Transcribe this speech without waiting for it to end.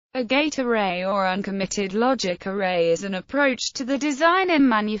A gate array or uncommitted logic array is an approach to the design and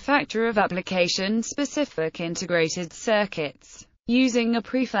manufacture of application-specific integrated circuits, using a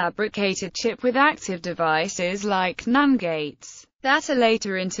prefabricated chip with active devices like NAND gates that are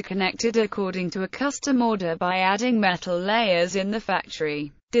later interconnected according to a custom order by adding metal layers in the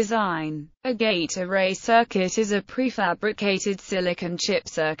factory. Design. A gate array circuit is a prefabricated silicon chip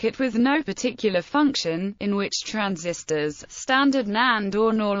circuit with no particular function, in which transistors, standard NAND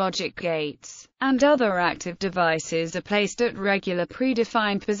or NOR logic gates, and other active devices are placed at regular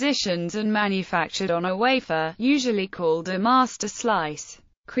predefined positions and manufactured on a wafer, usually called a master slice.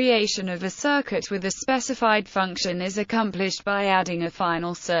 Creation of a circuit with a specified function is accomplished by adding a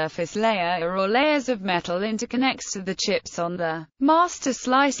final surface layer or layers of metal interconnects to the chips on the master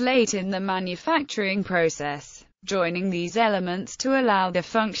slice late in the manufacturing process, joining these elements to allow the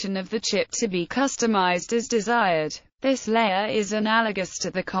function of the chip to be customized as desired. This layer is analogous to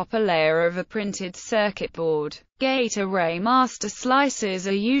the copper layer of a printed circuit board. Gate array master slices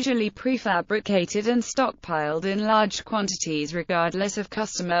are usually prefabricated and stockpiled in large quantities regardless of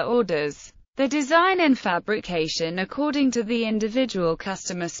customer orders. The design and fabrication according to the individual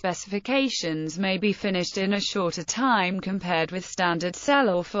customer specifications may be finished in a shorter time compared with standard cell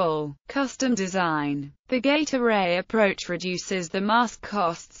or full custom design. The gate array approach reduces the mask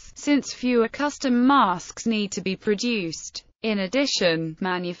costs, since fewer custom masks need to be produced. In addition,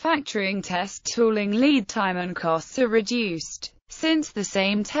 manufacturing test tooling lead time and costs are reduced, since the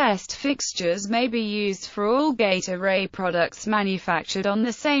same test fixtures may be used for all gate array products manufactured on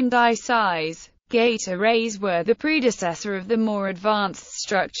the same die size. Gate arrays were the predecessor of the more advanced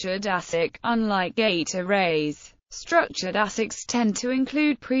structured ASIC. Unlike gate arrays, structured ASICs tend to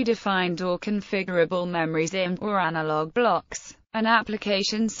include predefined or configurable memories or analog blocks. An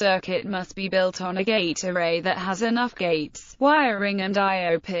application circuit must be built on a gate array that has enough gates, wiring and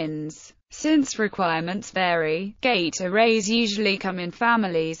I/O pins. Since requirements vary, gate arrays usually come in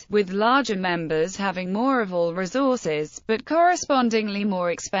families, with larger members having more of all resources, but correspondingly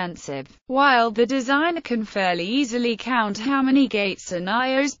more expensive. While the designer can fairly easily count how many gates and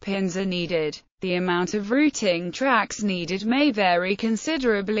I/O pins are needed, the amount of routing tracks needed may vary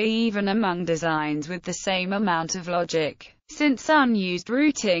considerably even among designs with the same amount of logic, since unused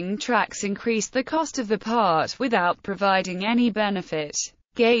routing tracks increase the cost of the part without providing any benefit.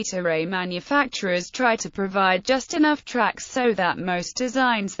 Gate array manufacturers try to provide just enough tracks so that most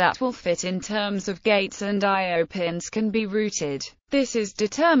designs that will fit in terms of gates and I/O pins can be routed. This is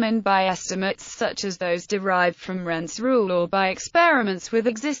determined by estimates such as those derived from Rent's rule or by experiments with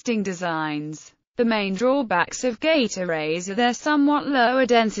existing designs. The main drawbacks of gate arrays are their somewhat lower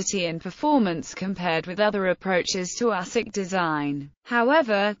density and performance compared with other approaches to ASIC design.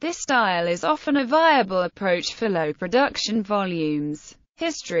 However, this style is often a viable approach for low production volumes.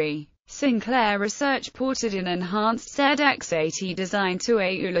 History. Sinclair Research ported an enhanced ZX80 design to a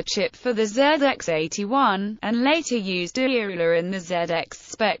EULA chip for the ZX81, and later used a EULA in the ZX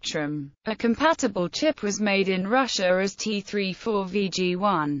Spectrum. A compatible chip was made in Russia as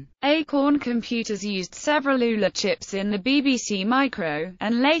T34VG1. Acorn Computers used several EULA chips in the BBC Micro,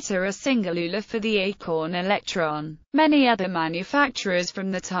 and later a single EULA for the Acorn Electron. Many other manufacturers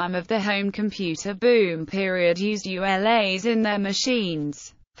from the time of the home computer boom period used ULAs in their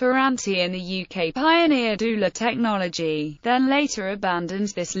machines. Ferranti in the UK pioneered EULA technology, then later abandoned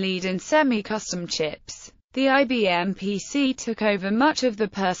this lead in semi-custom chips. The IBM PC took over much of the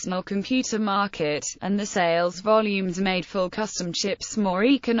personal computer market, and the sales volumes made full custom chips more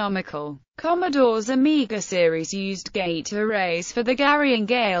economical. Commodore's Amiga series used gate arrays for the Gary and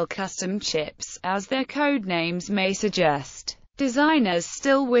Gale custom chips, as their code names may suggest. Designers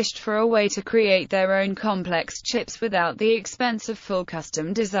still wished for a way to create their own complex chips without the expense of full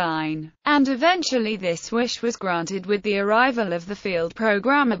custom design, and eventually this wish was granted with the arrival of the field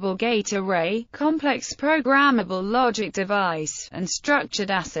programmable gate array, complex programmable logic device, and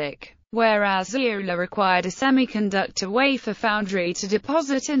structured ASIC. Whereas EULA required a semiconductor wafer foundry to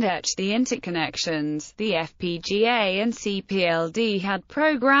deposit and etch the interconnections, the FPGA and CPLD had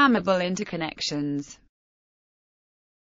programmable interconnections.